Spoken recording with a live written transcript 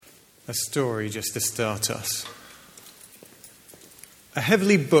A story just to start us. A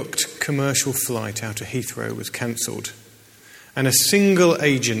heavily booked commercial flight out of Heathrow was cancelled, and a single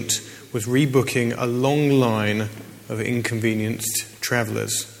agent was rebooking a long line of inconvenienced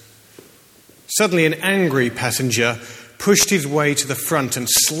travellers. Suddenly, an angry passenger pushed his way to the front and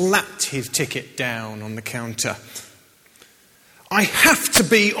slapped his ticket down on the counter. "I have to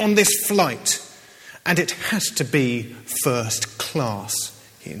be on this flight, and it has to be first class,"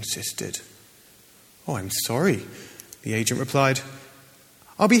 he insisted. "Oh, I'm sorry," the agent replied.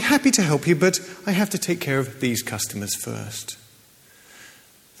 "I'll be happy to help you, but I have to take care of these customers first."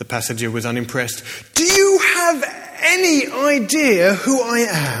 The passenger was unimpressed. "Do you have any idea who I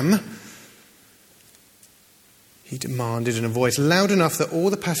am?" he demanded in a voice loud enough that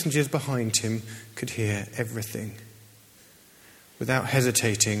all the passengers behind him could hear everything. Without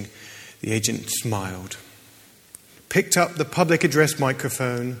hesitating, the agent smiled, picked up the public address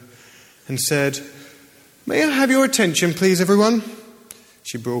microphone and said, "May I have your attention, please, everyone?"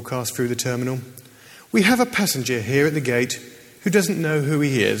 She broadcast through the terminal. "We have a passenger here at the gate who doesn't know who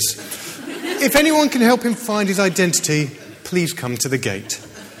he is. If anyone can help him find his identity, please come to the gate."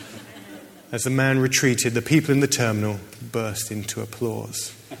 As the man retreated, the people in the terminal burst into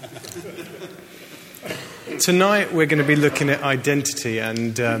applause. Tonight we're going to be looking at identity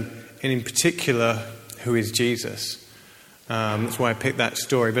and in particular, who is Jesus. That's why I picked that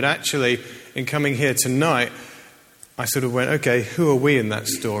story. But actually, in coming here tonight, I sort of went, okay, who are we in that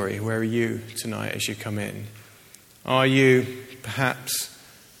story? Where are you tonight as you come in? Are you perhaps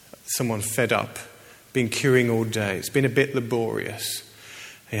someone fed up, been queuing all day? It's been a bit laborious.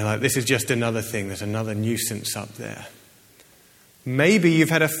 And you're like, this is just another thing. There's another nuisance up there. Maybe you've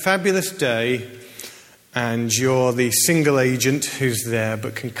had a fabulous day and you're the single agent who's there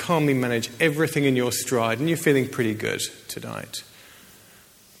but can calmly manage everything in your stride and you're feeling pretty good tonight.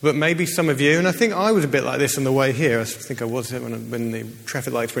 But maybe some of you, and I think I was a bit like this on the way here, I think I was when the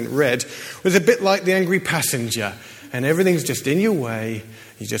traffic lights went red, was a bit like the angry passenger and everything's just in your way,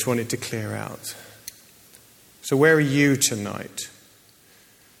 you just want it to clear out. So where are you tonight?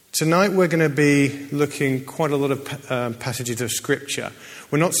 Tonight we're going to be looking quite a lot of passages of Scripture.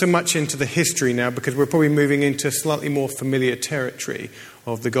 We're not so much into the history now because we're probably moving into slightly more familiar territory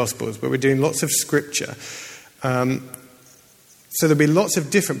of the Gospels, but we're doing lots of Scripture. So there'll be lots of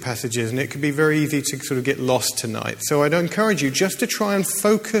different passages and it can be very easy to sort of get lost tonight. So I'd encourage you just to try and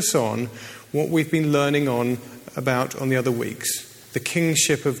focus on what we've been learning about on the other weeks, the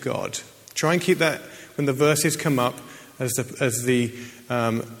kingship of God. Try and keep that when the verses come up as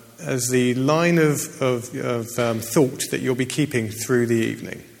the line of thought that you'll be keeping through the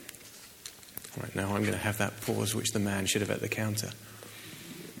evening. Right now I'm going to have that pause which the man should have at the counter.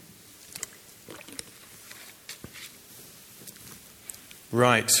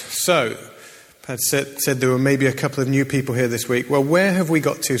 Right, so Pat said there were maybe a couple of new people here this week. Well, where have we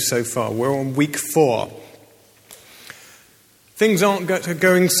got to so far? We're on week 4. Things aren't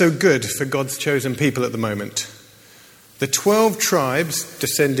going so good for God's chosen people at the moment. The 12 tribes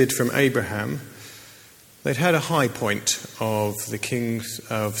descended from Abraham. They'd had a high point of the kings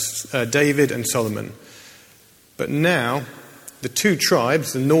of David and Solomon. But now, the 2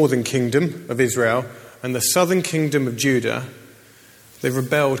 tribes, the northern kingdom of Israel and the southern kingdom of Judah, they've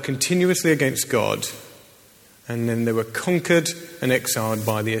rebelled continuously against God. And then they were conquered and exiled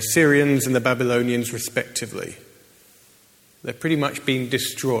by the Assyrians and the Babylonians respectively. They're pretty much being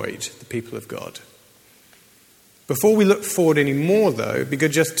destroyed, the people of God. Before we look forward any more, though, it'd be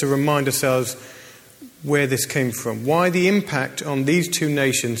good just to remind ourselves where this came from, why the impact on these 2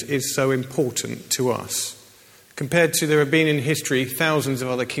 nations is so important to us. Compared to there have been in history thousands of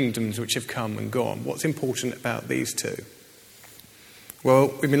other kingdoms which have come and gone. What's important about these 2?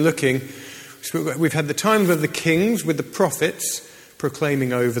 Well, we've been looking, we've had the times of the kings with the prophets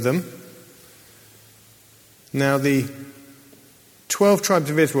proclaiming over them. Now the 12 tribes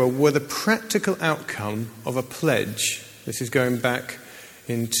of Israel were the practical outcome of a pledge. This is going back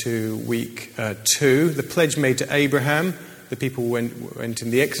into week 2. The pledge made to Abraham. The people went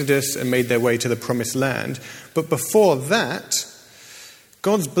in the Exodus and made their way to the promised land. But before that,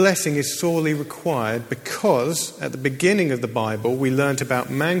 God's blessing is sorely required because at the beginning of the Bible we learnt about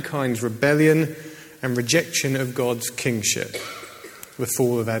mankind's rebellion and rejection of God's kingship, the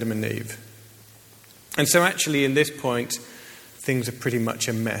fall of Adam and Eve. And so actually in this point, things are pretty much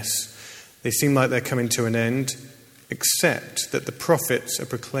a mess. They seem like they're coming to an end, except that the prophets are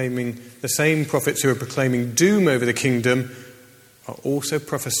proclaiming, the same prophets who are proclaiming doom over the kingdom are also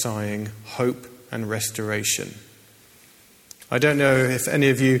prophesying hope and restoration. I don't know if any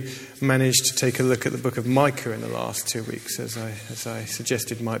of you managed to take a look at the book of Micah in the last 2 weeks, as I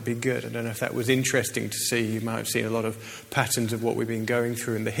suggested might be good. I don't know if that was interesting to see. You might have seen a lot of patterns of what we've been going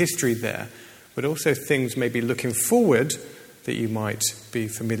through in the history there, but also things maybe looking forward that you might be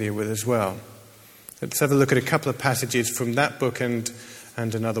familiar with as well. Let's have a look at a couple of passages from that book and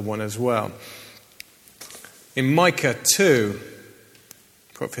another one as well. In Micah 2,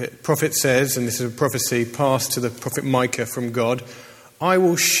 prophet says, and this is a prophecy passed to the prophet Micah from God, I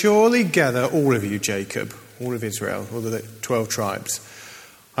will surely gather all of you, Jacob, all of Israel, all of the 12 tribes.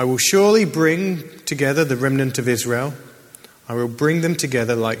 I will surely bring together the remnant of Israel. I will bring them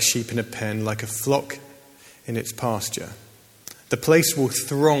together like sheep in a pen, like a flock in its pasture. The place will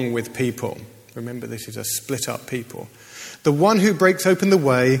throng with people. Remember, this is a split up people. The one who breaks open the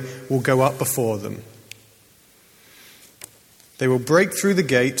way will go up before them. They will break through the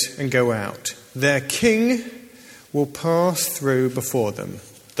gate and go out. Their king will pass through before them,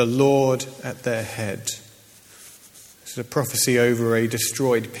 the Lord at their head. This is a prophecy over a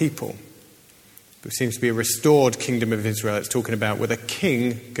destroyed people. It seems to be a restored kingdom of Israel it's talking about, with a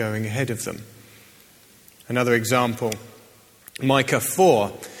king going ahead of them. Another example, Micah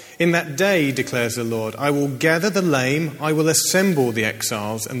 4. In that day, declares the Lord, I will gather the lame, I will assemble the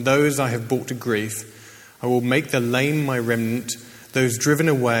exiles and those I have brought to grief. I will make the lame my remnant, those driven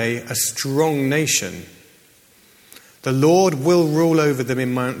away a strong nation. The Lord will rule over them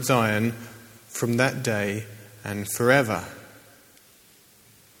in Mount Zion from that day and forever.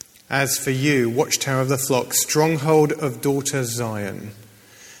 As for you, watchtower of the flock, stronghold of daughter Zion,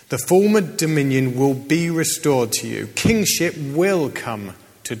 the former dominion will be restored to you. Kingship will come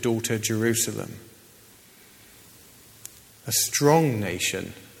to daughter Jerusalem. A strong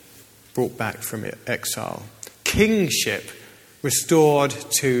nation brought back from exile. Kingship restored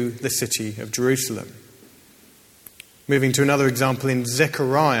to the city of Jerusalem. Moving to another example in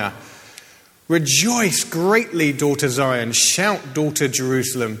Zechariah. Rejoice greatly, daughter Zion. Shout, daughter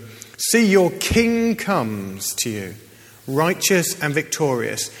Jerusalem. See, your king comes to you, righteous and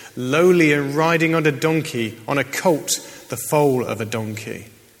victorious, lowly and riding on a donkey, on a colt, the foal of a donkey.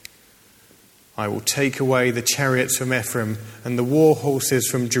 I will take away the chariots from Ephraim and the war horses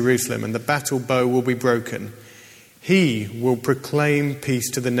from Jerusalem, and the battle bow will be broken. He will proclaim peace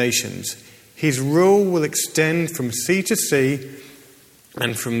to the nations. His rule will extend from sea to sea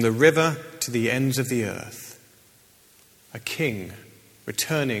and from the river to the ends of the earth. A king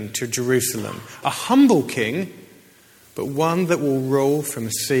returning to Jerusalem. A humble king, but one that will rule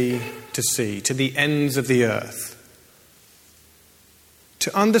from sea, to the ends of the earth.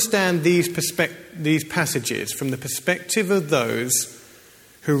 To understand these passages from the perspective of those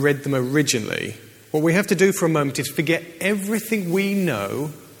who read them originally, what we have to do for a moment is forget everything we know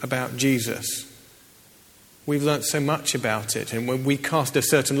about Jesus. We've learnt so much about it, and when we cast a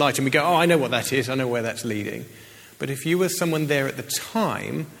certain light and we go, oh, I know what that is, I know where that's leading. But if you were someone there at the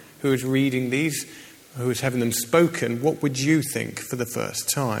time who was reading these, who was having them spoken, what would you think for the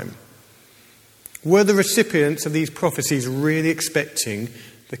first time? Were the recipients of these prophecies really expecting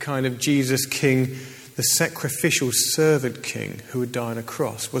the kind of Jesus King, the sacrificial servant king who would die on a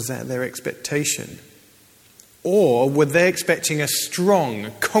cross? Was that their expectation? Or were they expecting a strong,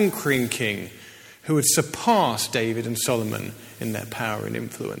 conquering king who would surpass David and Solomon in their power and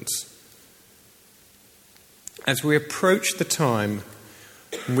influence? As we approach the time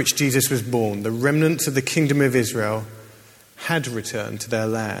in which Jesus was born, the remnants of the kingdom of Israel had returned to their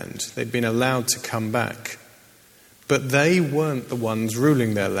land. They'd been allowed to come back. But they weren't the ones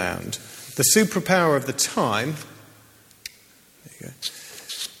ruling their land. The superpower of the time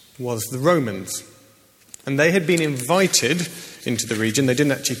was the Romans. And they had been invited into the region. They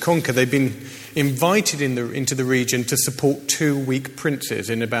didn't actually conquer. They'd been invited into the region to support two weak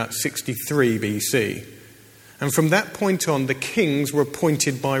princes in about 63 BC. And from that point on, the kings were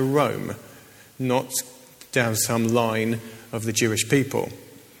appointed by Rome, not down some line of the Jewish people.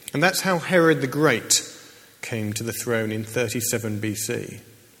 And that's how Herod the Great came to the throne in 37 BC.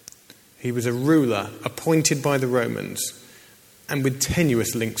 He was a ruler appointed by the Romans and with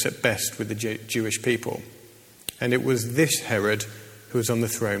tenuous links at best with the Jewish people. And it was this Herod who was on the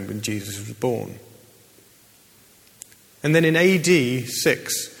throne when Jesus was born. And then in AD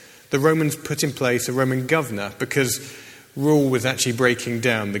 6, the Romans put in place a Roman governor because rule was actually breaking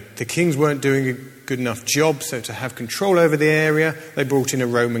down. The kings weren't doing a good enough job, so to have control over the area, they brought in a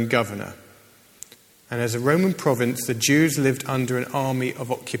Roman governor. And as a Roman province, the Jews lived under an army of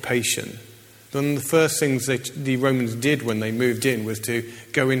occupation. One of the first things the Romans did when they moved in was to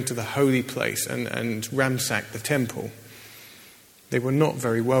go into the holy place and ransack the temple. They were not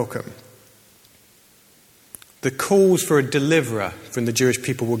very welcome. The calls for a deliverer from the Jewish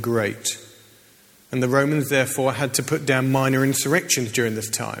people were great, and the Romans therefore had to put down minor insurrections during this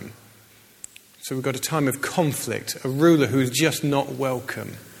time. So we've got a time of conflict, a ruler who is just not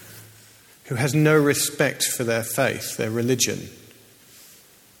welcome, who has no respect for their faith, their religion,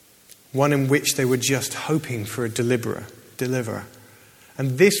 one in which they were just hoping for a deliverer.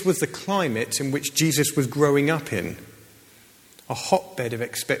 And this was the climate in which Jesus was growing up in, a hotbed of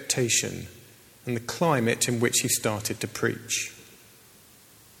expectation, and the climate in which he started to preach.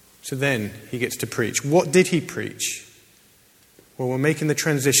 So then he gets to preach. What did he preach? Well, we're making the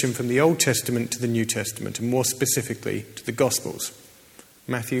transition from the Old Testament to the New Testament, and more specifically to the Gospels.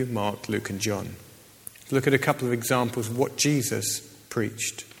 Matthew, Mark, Luke and John. Look at a couple of examples of what Jesus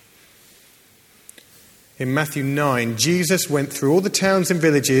preached. In Matthew 9, Jesus went through all the towns and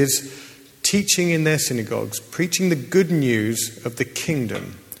villages, teaching in their synagogues, preaching the good news of the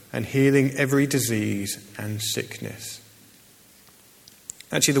kingdom and healing every disease and sickness.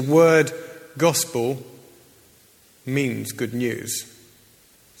 Actually, the word gospel means good news.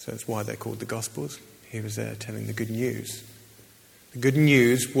 So that's why they're called the Gospels. He was there telling the good news. The good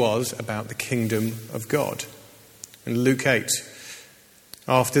news was about the kingdom of God. In Luke 8,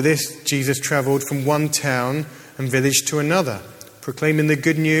 after this, Jesus travelled from one town and village to another, proclaiming the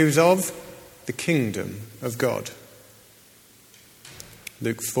good news of the kingdom of God.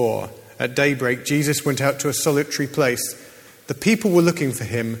 Luke 4, at daybreak, Jesus went out to a solitary place. The people were looking for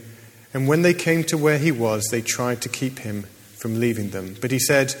him, and when they came to where he was, they tried to keep him from leaving them. But he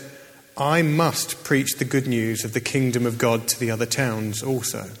said, I must preach the good news of the kingdom of God to the other towns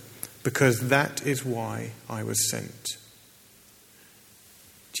also, because that is why I was sent.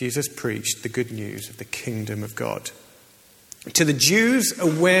 Jesus preached the good news of the kingdom of God. To the Jews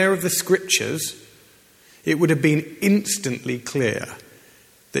aware of the scriptures, it would have been instantly clear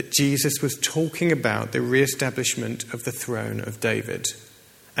that Jesus was talking about the re-establishment of the throne of David,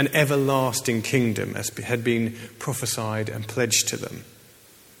 an everlasting kingdom as had been prophesied and pledged to them.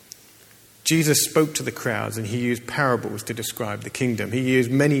 Jesus spoke to the crowds and he used parables to describe the kingdom. He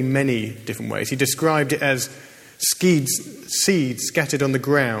used many, many different ways. He described it as seeds scattered on the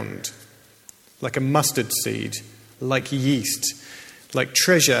ground, like a mustard seed, like yeast, like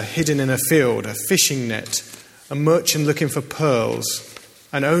treasure hidden in a field, a fishing net, a merchant looking for pearls,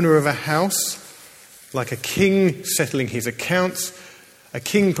 an owner of a house, like a king settling his accounts, a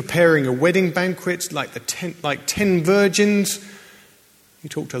king preparing a wedding banquet, like 10 virgins. He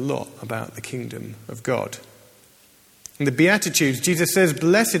talked a lot about the kingdom of God. In the Beatitudes, Jesus says,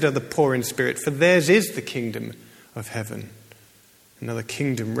 blessed are the poor in spirit, for theirs is the kingdom of heaven. Another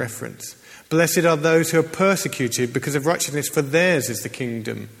kingdom reference. Blessed are those who are persecuted because of righteousness, for theirs is the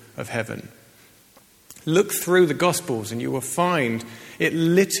kingdom of heaven. Look through the Gospels and you will find it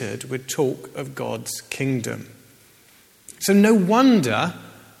littered with talk of God's kingdom. So no wonder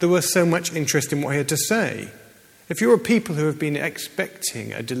there was so much interest in what he had to say. If you're a people who have been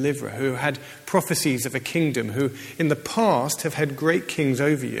expecting a deliverer, who had prophecies of a kingdom, who in the past have had great kings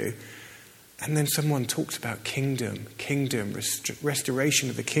over you, and then someone talks about kingdom, restoration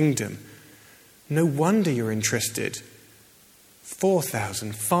of the kingdom, no wonder you're interested.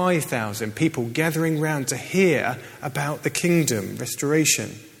 4,000, 5,000 people gathering round to hear about the kingdom,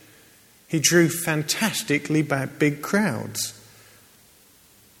 restoration. He drew fantastically big crowds.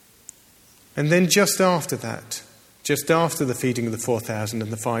 And then just after that, just after the feeding of the 4,000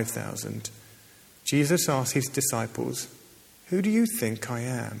 and the 5,000, Jesus asked his disciples, who do you think I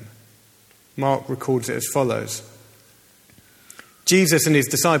am? Mark records it as follows. Jesus and his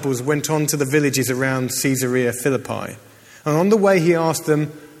disciples went on to the villages around Caesarea Philippi. And on the way he asked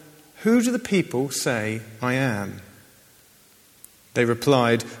them, who do the people say I am? They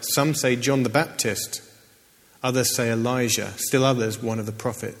replied, some say John the Baptist, others say Elijah, still others one of the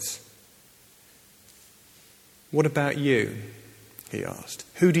prophets. What about you? He asked.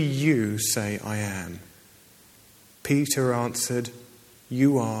 Who do you say I am? Peter answered,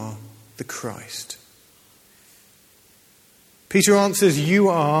 you are the Christ. Peter answers, you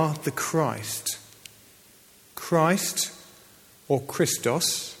are the Christ. Christ, or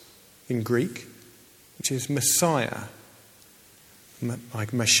Christos in Greek, which is Messiah,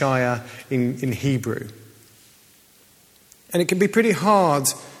 like Messiah in Hebrew. And it can be pretty hard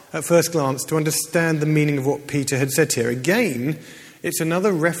at first glance to understand the meaning of what Peter had said here. Again, it's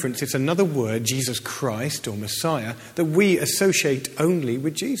another reference, it's another word, Jesus Christ or Messiah, that we associate only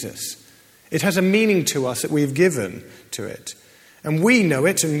with Jesus. It has a meaning to us that we've given to it. And we know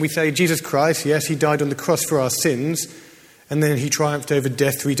it, and we say, Jesus Christ, yes, he died on the cross for our sins, and then he triumphed over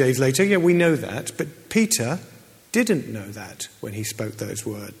death 3 days later. Yeah, we know that. But Peter didn't know that when he spoke those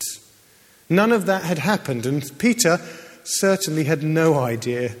words. None of that had happened, and Peter certainly had no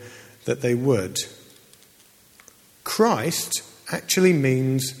idea that they would. Christ actually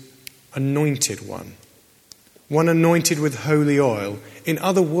means anointed one anointed with holy oil. In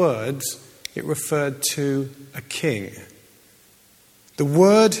other words, it referred to a king. The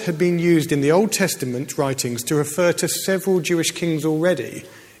word had been used in the Old Testament writings to refer to several Jewish kings already.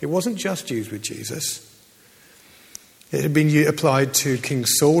 It wasn't just used with Jesus. It had been applied to King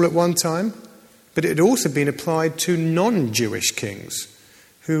Saul at one time, but it had also been applied to non-Jewish kings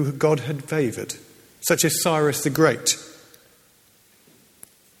who God had favoured, such as Cyrus the Great.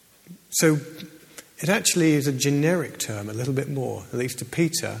 So it actually is a generic term, a little bit more, at least to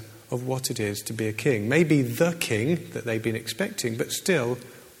Peter, of what it is to be a king. Maybe the king that they've been expecting, but still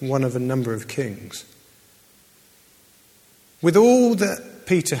one of a number of kings. With all that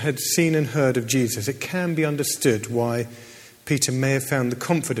Peter had seen and heard of Jesus, it can be understood why Peter may have found the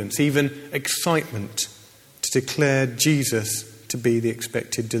confidence, even excitement, to declare Jesus to be the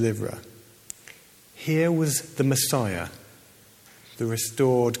expected deliverer. Here was the Messiah, the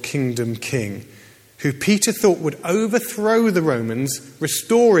restored kingdom king, who Peter thought would overthrow the Romans,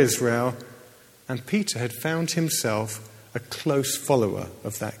 restore Israel, and Peter had found himself a close follower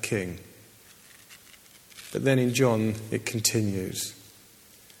of that king. But then in John it continues.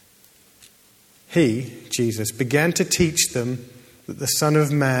 He, Jesus, began to teach them that the Son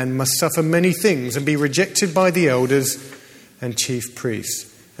of Man must suffer many things and be rejected by the elders and chief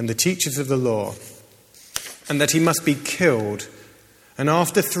priests and the teachers of the law, and that he must be killed and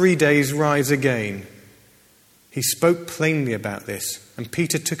after 3 days rise again. He spoke plainly about this, and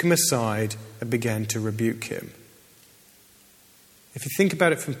Peter took him aside and began to rebuke him. If you think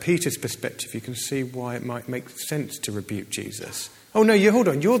about it from Peter's perspective, you can see why it might make sense to rebuke Jesus. Oh no, hold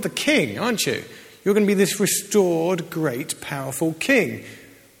on, you're the king, aren't you? You're going to be this restored, great, powerful king.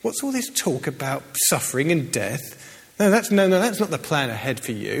 What's all this talk about suffering and death? No, that's not the plan ahead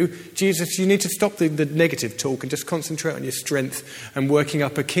for you. Jesus, you need to stop the negative talk and just concentrate on your strength and working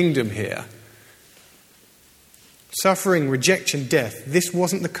up a kingdom here. Suffering, rejection, death, this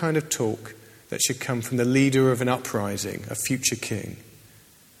wasn't the kind of talk that should come from the leader of an uprising, a future king.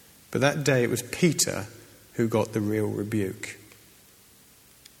 But that day it was Peter who got the real rebuke.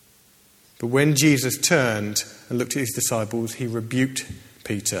 But when Jesus turned and looked at his disciples, he rebuked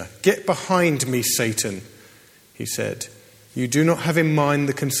Peter. "Get behind me, Satan," he said. "You do not have in mind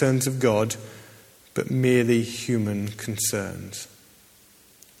the concerns of God, but merely human concerns."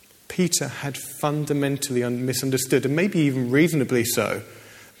 Peter had fundamentally misunderstood, and maybe even reasonably so,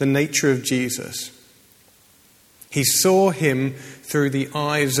 the nature of Jesus. He saw him through the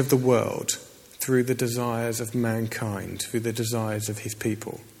eyes of the world, through the desires of mankind, through the desires of his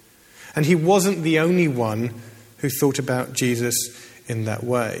people. And he wasn't the only one who thought about Jesus in that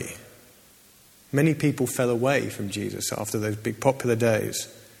way. Many people fell away from Jesus after those big popular days.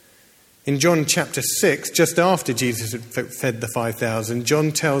 In John chapter 6, just after Jesus had fed the 5,000,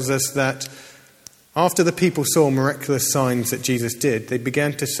 John tells us that after the people saw miraculous signs that Jesus did, they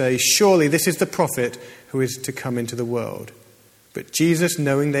began to say, "Surely this is the prophet who is to come into the world." But Jesus,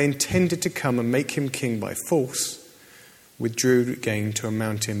 knowing they intended to come and make him king by force, withdrew again to a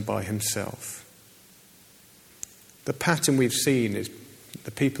mountain by himself. The pattern we've seen is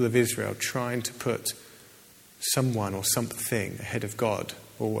the people of Israel trying to put someone or something ahead of God,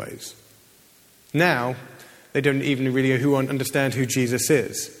 always. Now, they don't even really understand who Jesus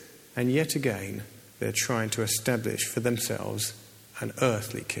is. And yet again, they're trying to establish for themselves an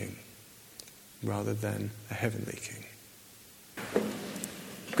earthly king rather than a heavenly king.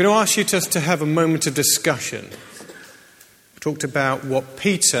 I'm going to ask you just to have a moment of discussion. We talked about what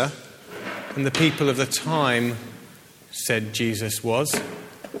Peter and the people of the time said Jesus was.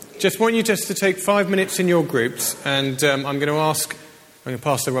 Just want you just to take 5 minutes in your groups, and I'm going to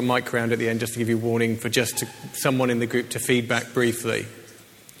pass the mic around at the end just to give you a warning for someone in the group to feedback briefly.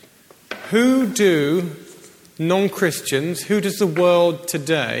 Who do non-Christians, who does the world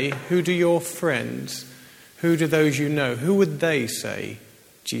today, who do your friends, who do those you know, who would they say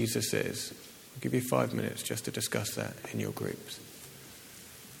Jesus is? I'll give you 5 minutes just to discuss that in your groups.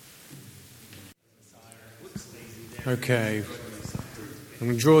 Okay. I'm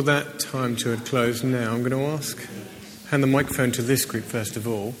going to draw that time to a close now. I'm going to hand the microphone to this group first of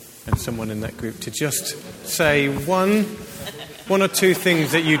all, and someone in that group to just say one or two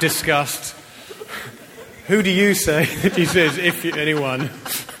things that you discussed. Who do you say that Jesus is, if anyone?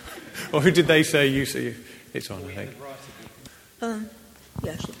 Or who did they say you see? It's on, I think.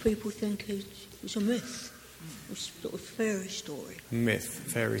 Yes, people think it's a myth. It's sort of fairy story. Myth,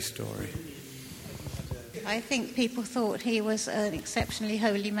 fairy story. I think people thought he was an exceptionally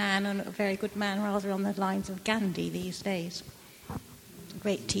holy man and a very good man, rather on the lines of Gandhi these days. A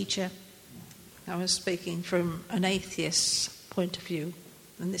great teacher. I was speaking from an atheist's point of view,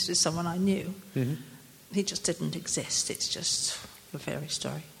 and this is someone I knew. Mm-hmm. He just didn't exist. It's just a fairy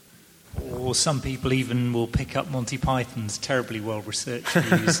story. Or some people even will pick up Monty Python's terribly well-researched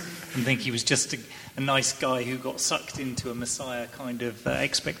views and think he was just a nice guy who got sucked into a Messiah kind of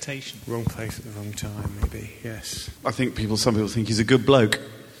expectation. Wrong place at the wrong time, maybe, yes. I think some people think he's a good bloke.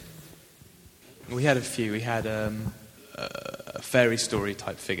 We had a few. We had a fairy story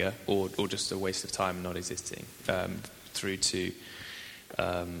type figure, or just a waste of time not existing, through to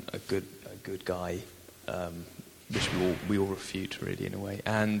a good guy, which we all refute, really, in a way.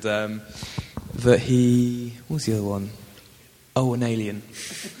 And that he... What was the other one? Oh, an alien.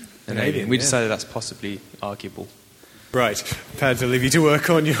 An alien. We decided that's possibly arguable. Right. Pads, I'll leave you to work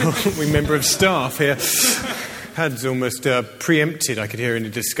on your member of staff here. Pads almost preempted, I could hear in the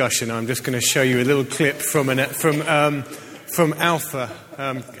discussion. I'm just going to show you a little clip from Alpha.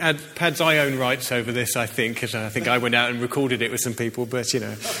 Pads, I own rights over this, I think, because I think I went out and recorded it with some people, but,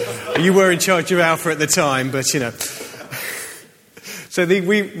 you were in charge of Alpha at the time, but, So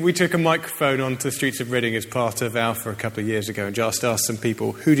we took a microphone onto the streets of Reading as part of Alpha a couple of years ago and just asked some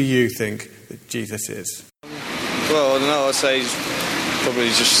people, who do you think that Jesus is? Well, I don't know, I'd say he's probably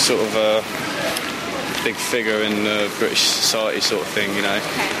just sort of a big figure in British society sort of thing,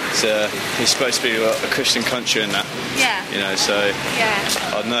 He's supposed to be a Christian country and that. Yeah. So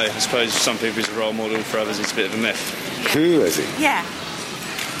I don't know, I suppose some people he's a role model, for others it's a bit of a myth. Who is he? Yeah.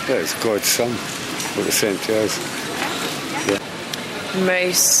 Yeah, it's God's son, what the saint tells.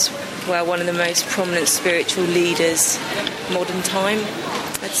 One of the most prominent spiritual leaders modern time,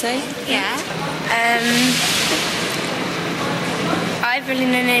 I'd say. Yeah. I really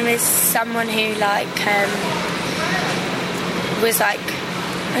know him as someone who was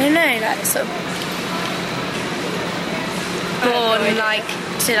sort of born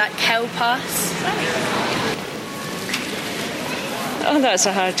to help us. Oh, that's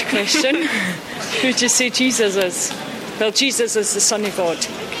a hard question. Who do you see Jesus as? Well, Jesus is the Son of God.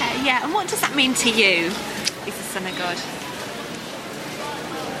 Okay, yeah. And what does that mean to you? He's the Son of God.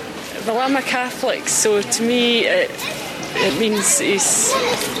 Well, I'm a Catholic, so to me it means he's...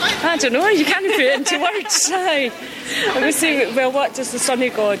 I don't know, you can't put it into words. I would say, well, what does the Son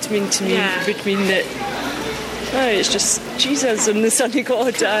of God mean to me? Yeah. It would mean that... it's just Jesus and the Son of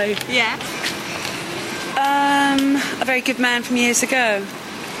God. Yeah. A very good man from years ago.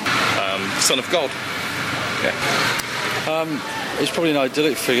 Son of God. Yeah. It's probably an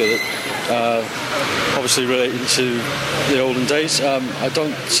idyllic figure that obviously relating to the olden days. I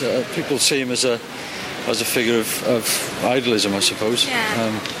don't. People see him as a figure of idolism, I suppose.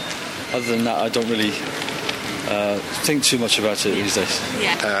 Yeah. Other than that, I don't really think too much about it these days.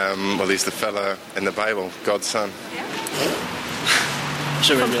 Yeah. Well, he's the fella in the Bible, God's son. Yeah.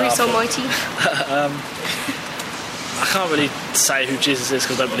 From Bruce Almighty. I can't really say who Jesus is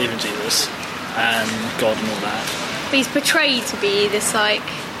because I don't believe in Jesus and God and all that. But he's portrayed to be this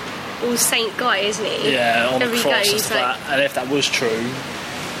all-saint guy, isn't he? Yeah, on the Every cross day and stuff like that. And if that was true,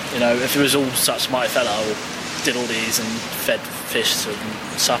 if he was all such a mighty fella who did all these and fed fish and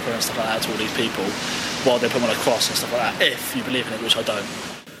supper and stuff like that to all these people while they put him on a cross and stuff like that, if you believe in it, which I don't.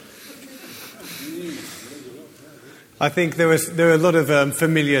 I think there are a lot of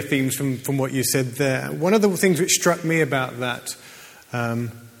familiar themes from what you said there. One of the things which struck me about that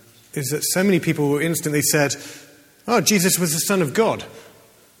is that so many people instantly said, oh, Jesus was the Son of God,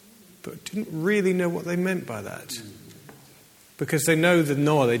 but didn't really know what they meant by that. Because they know the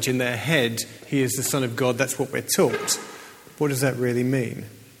knowledge in their head, he is the Son of God, that's what we're taught. What does that really mean?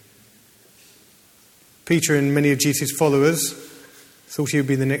 Peter and many of Jesus' followers thought he would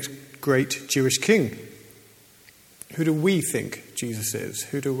be the next great Jewish king. Who do we think Jesus is?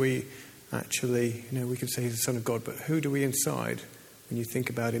 Who do we actually, we can say he's the Son of God, but who do we inside, when you think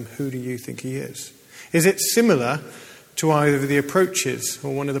about him, who do you think he is? Is it similar to either of the approaches,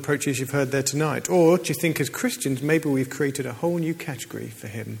 or one of the approaches you've heard there tonight? Or do you think as Christians, maybe we've created a whole new category for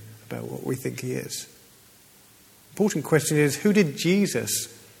him about what we think he is? Important question is, who did Jesus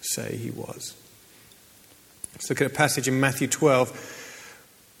say he was? Let's look at a passage in Matthew 12.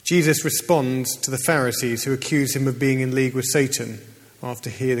 Jesus responds to the Pharisees who accuse him of being in league with Satan after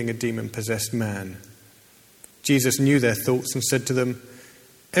healing a demon-possessed man. Jesus knew their thoughts and said to them,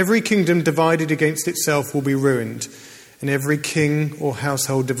 every kingdom divided against itself will be ruined, and every king or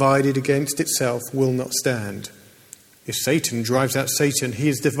household divided against itself will not stand. If Satan drives out Satan, he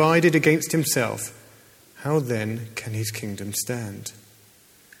is divided against himself. How then can his kingdom stand?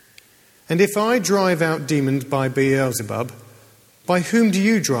 And if I drive out demons by Beelzebub, by whom do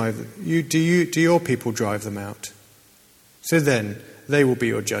your people drive them out? So then, they will be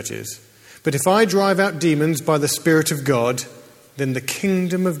your judges. But if I drive out demons by the Spirit of God, then the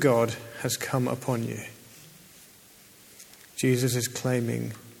kingdom of God has come upon you. Jesus is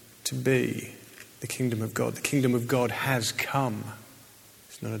claiming to be the kingdom of God. The kingdom of God has come.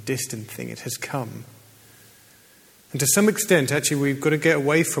 It's not a distant thing, it has come. And to some extent, actually, we've got to get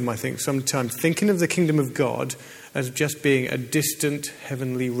away from, I think, sometimes thinking of the kingdom of God as just being a distant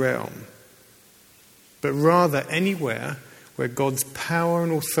heavenly realm, but rather anywhere where God's power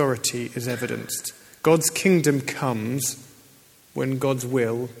and authority is evidenced. God's kingdom comes when God's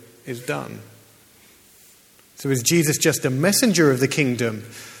will is done. So is Jesus just a messenger of the kingdom?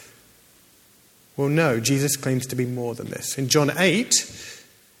 Well, no, Jesus claims to be more than this. In John 8,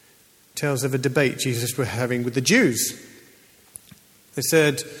 tells of a debate Jesus was having with the Jews. They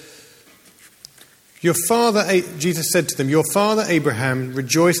said, Jesus said to them, your father Abraham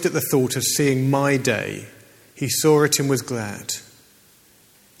rejoiced at the thought of seeing my day. He saw it and was glad.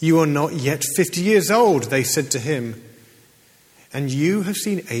 You are not yet 50 years old, they said to him, and you have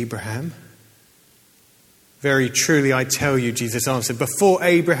seen Abraham? Very truly I tell you, Jesus answered, before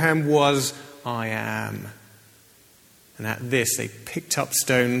Abraham was, I am. And at this they picked up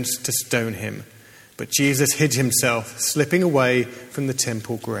stones to stone him. But Jesus hid himself, slipping away from the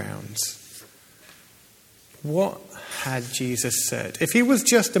temple grounds. What had Jesus said? If he was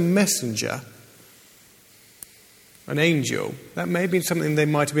just a messenger, an angel, that may have been something they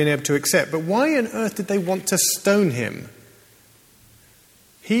might have been able to accept. But why on earth did they want to stone him?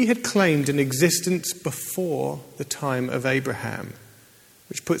 He had claimed an existence before the time of Abraham,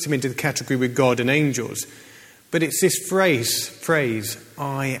 which puts him into the category with God and angels. But it's this phrase,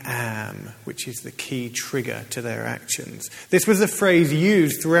 I am, which is the key trigger to their actions. This was a phrase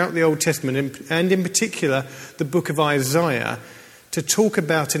used throughout the Old Testament, and in particular the book of Isaiah, to talk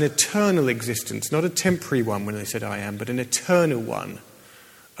about an eternal existence, not a temporary one when they said I am, but an eternal one,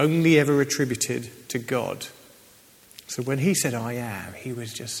 only ever attributed to God. So when he said I am, he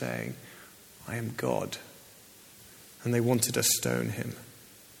was just saying, I am God. And they wanted to stone him.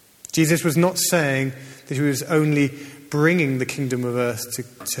 Jesus was not saying that he was only bringing the kingdom of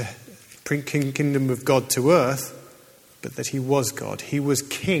kingdom of God to earth, but that he was God. He was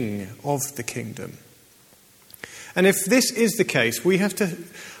king of the kingdom. And if this is the case, we have to,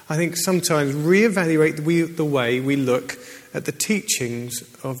 I think, sometimes reevaluate the way we look at the teachings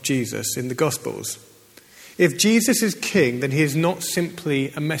of Jesus in the Gospels. If Jesus is king, then he is not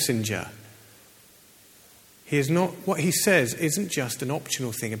simply a messenger. He is not, what he says isn't just an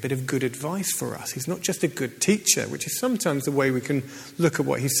optional thing, a bit of good advice for us. He's not just a good teacher, which is sometimes the way we can look at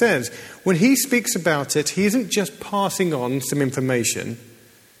what he says. When he speaks about it, he isn't just passing on some information.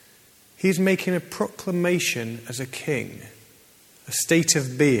 He's making a proclamation as a king, a state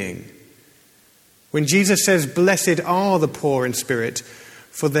of being. When Jesus says, blessed are the poor in spirit,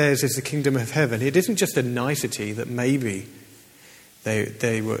 for theirs is the kingdom of heaven, it isn't just a nicety that maybe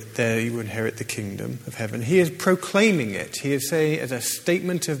they will inherit the kingdom of heaven. He is proclaiming it. He is saying it as a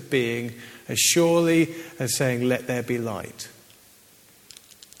statement of being, as surely as saying, let there be light.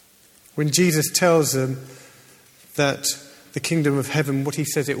 When Jesus tells them that the kingdom of heaven, what he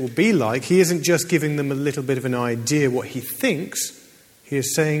says it will be like, he isn't just giving them a little bit of an idea what he thinks. He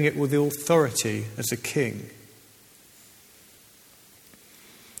is saying it with authority as a king.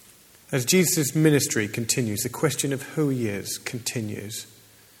 As Jesus' ministry continues, the question of who he is continues.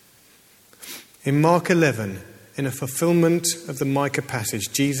 In Mark 11, in a fulfillment of the Micah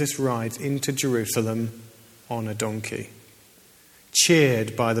passage, Jesus rides into Jerusalem on a donkey,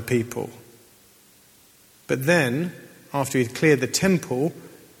 cheered by the people. But then, after he had cleared the temple,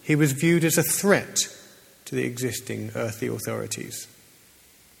 he was viewed as a threat to the existing earthly authorities.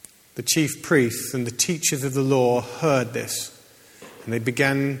 The chief priests and the teachers of the law heard this, and they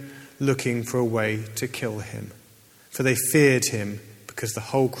began looking for a way to kill him, for they feared him because the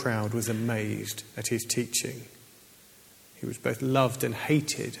whole crowd was amazed at his teaching. He was both loved and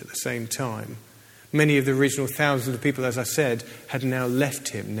hated at the same time. Many of the original thousands of people, as I said, had now left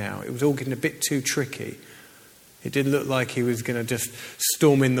him now. It was all getting a bit too tricky. It did look like he was going to just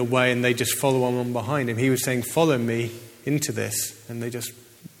storm in the way and they just follow on behind him. He was saying, follow me into this, and they just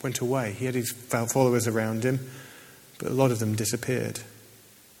went away. He had his followers around him, but a lot of them disappeared.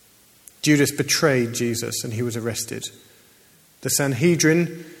 Judas betrayed Jesus and he was arrested. The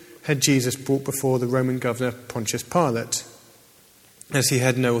Sanhedrin had Jesus brought before the Roman governor Pontius Pilate, as he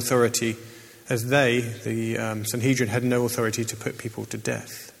had no authority, as the Sanhedrin had no authority to put people to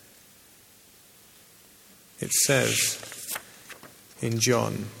death. It says in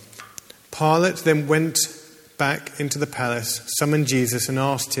John, Pilate then went back into the palace, summoned Jesus and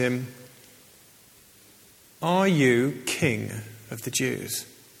asked him, "Are you king of the Jews?"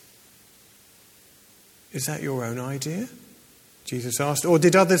 "Is that your own idea?" Jesus asked, "or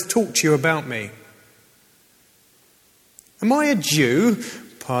did others talk to you about me?" "Am I a Jew?"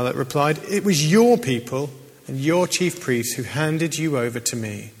 Pilate replied. "It was your people and your chief priests who handed you over to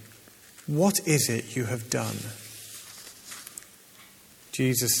me. What is it you have done?"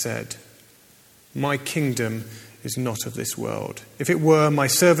 Jesus said, "My kingdom is not of this world. If it were, my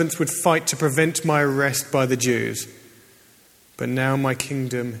servants would fight to prevent my arrest by the Jews. But now my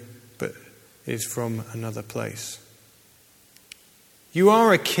kingdom is from another place." "You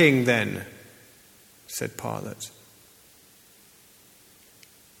are a king then," said Pilate.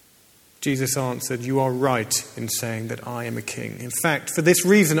 Jesus answered, "You are right in saying that I am a king. In fact, for this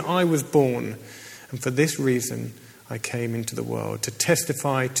reason I was born, and for this reason I came into the world, to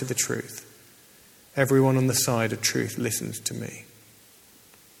testify to the truth. Everyone on the side of truth listens to me."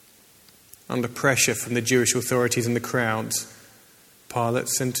 Under pressure from the Jewish authorities and the crowds, Pilate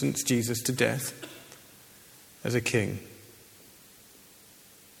sentenced Jesus to death as a king.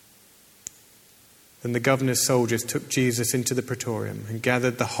 Then the governor's soldiers took Jesus into the praetorium and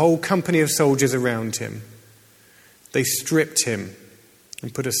gathered the whole company of soldiers around him. They stripped him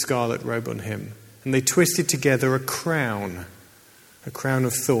and put a scarlet robe on him, and they twisted together a crown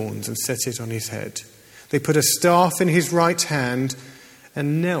of thorns, and set it on his head. They put a staff in his right hand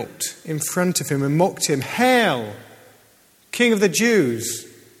and knelt in front of him and mocked him. "Hail, King of the Jews!"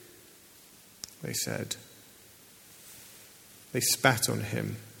 they said. They spat on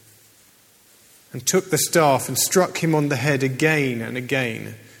him and took the staff and struck him on the head again and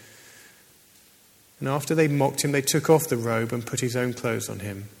again. And after they mocked him, they took off the robe and put his own clothes on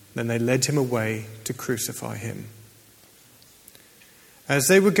him. Then they led him away to crucify him. As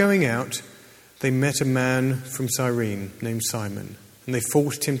they were going out, they met a man from Cyrene named Simon, and they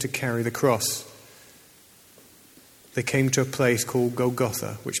forced him to carry the cross. They came to a place called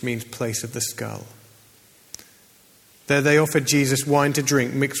Golgotha, which means place of the skull. There they offered Jesus wine to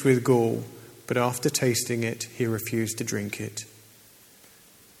drink mixed with gall, but after tasting it, he refused to drink it.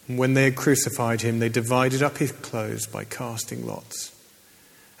 And when they had crucified him, they divided up his clothes by casting lots.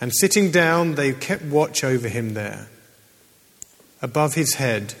 And sitting down, they kept watch over him there. Above his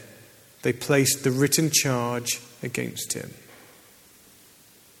head, they placed the written charge against him.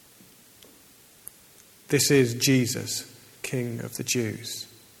 This is Jesus, King of the Jews.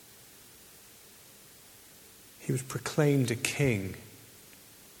 He was proclaimed a king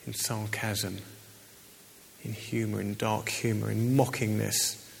in sarcasm, in humour, in dark humour, in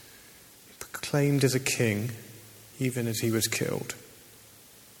mockingness. Proclaimed as a king, even as he was killed.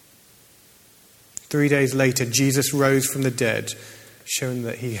 3 days later, Jesus rose from the dead, showing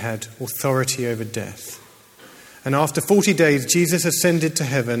that he had authority over death. And after 40 days, Jesus ascended to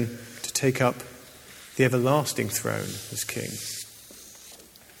heaven to take up the everlasting throne as king.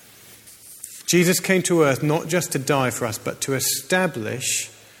 Jesus came to earth not just to die for us, but to establish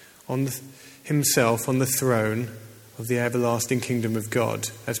himself on the throne of the everlasting kingdom of God.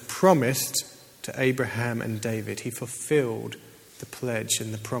 As promised to Abraham and David, he fulfilled the pledge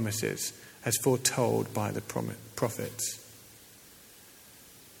and the promises as foretold by the prophets.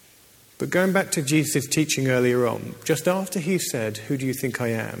 But going back to Jesus' teaching earlier on, just after he said, "Who do you think I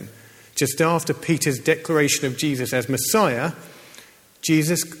am?" just after Peter's declaration of Jesus as Messiah,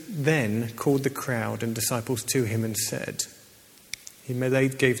 Jesus then called the crowd and disciples to him and said, he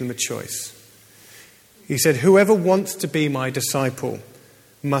gave them a choice. He said, "Whoever wants to be my disciple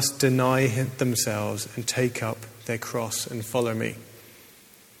must deny themselves and take up their cross and follow me.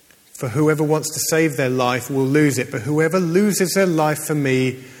 For whoever wants to save their life will lose it, but whoever loses their life for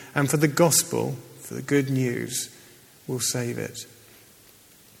me and for the gospel, for the good news, will save it.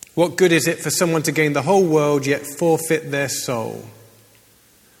 What good is it for someone to gain the whole world yet forfeit their soul?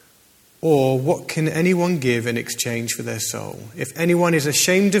 Or what can anyone give in exchange for their soul? If anyone is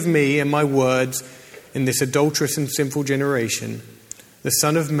ashamed of me and my words in this adulterous and sinful generation, the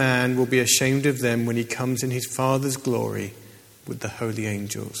Son of Man will be ashamed of them when he comes in his Father's glory with the holy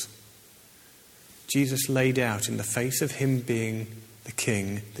angels." Jesus laid out in the face of him being the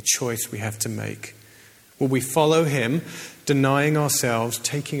king the choice we have to make. Will we follow him, denying ourselves,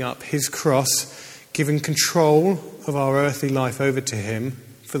 taking up his cross, giving control of our earthly life over to him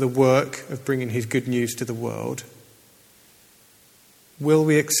for the work of bringing his good news to the world? Will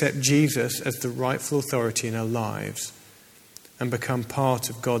we accept Jesus as the rightful authority in our lives and become part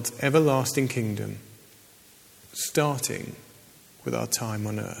of God's everlasting kingdom, starting with our time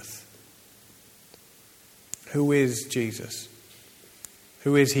on earth? Who is Jesus?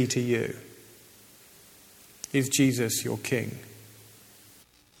 Who is he to you? Is Jesus your king?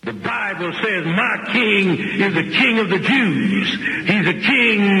 The Bible says, my king is the king of the Jews. He's a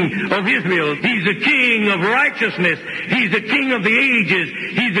king of Israel. He's a king of righteousness. He's the king of the ages.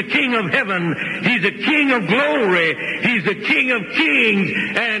 He's the king of heaven. He's the king of glory. He's the king of kings.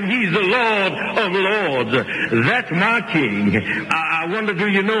 And he's the Lord of lords. That's my king. I wonder, do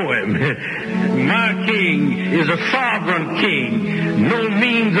you know him? My king is a sovereign king. No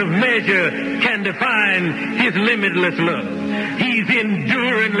means of measure can define his limitless love. He's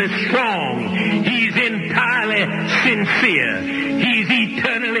enduringly strong. He's entirely sincere. He's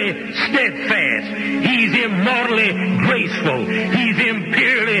eternally steadfast. He's immortally graceful. He's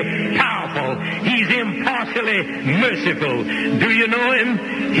imperially powerful. He's impartially merciful. Do you know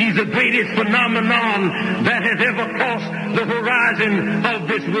him? He's the greatest phenomenon that has ever crossed the horizon of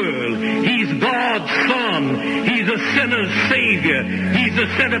this world. He's God's Son. He's a sinner's Savior. He's the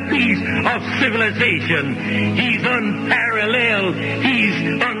centerpiece of civilization. He's unparalleled.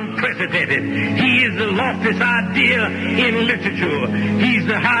 He's unprecedented. He is the loftiest idea in literature. He's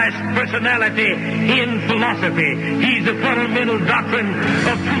the highest personality in philosophy. He's the fundamental doctrine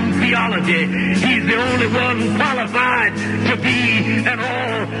of true theology. He's the only one qualified to be an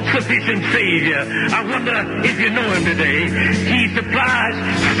all-sufficient Savior. I wonder if you know him today. He supplies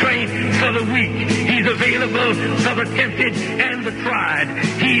strength for the weak. He's available for the tempted and the tried.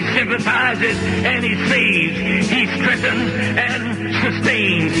 He sympathizes and he saves. He strengthens and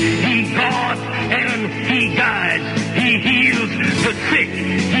sustains. He guards and he guides. He heals the sick.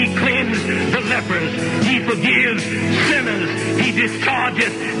 He cleanses the lepers. He forgives sinners. He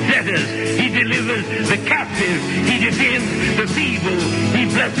discharges debtors. He delivers the captive. He defends the feeble. He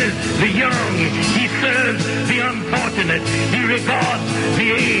blesses the young. He serves the unfortunate. He regards the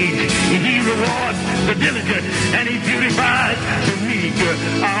aged. He rewards the diligent. And he beautifies the meek.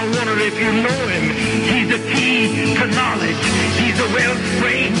 I wonder if you know him. He's the key to knowledge. He's the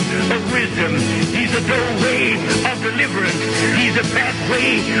wellspring of wisdom. He's the doorway of deliverance. He's the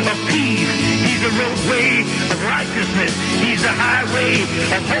pathway of peace. He's the roadway of righteousness. He's the highway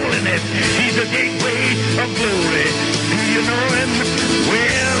of holiness. He's the gateway of glory. Do you know him?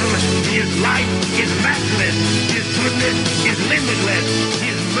 Well, his light is matchless. His goodness is limitless.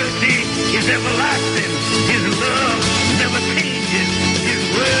 His mercy is everlasting. His love never changes.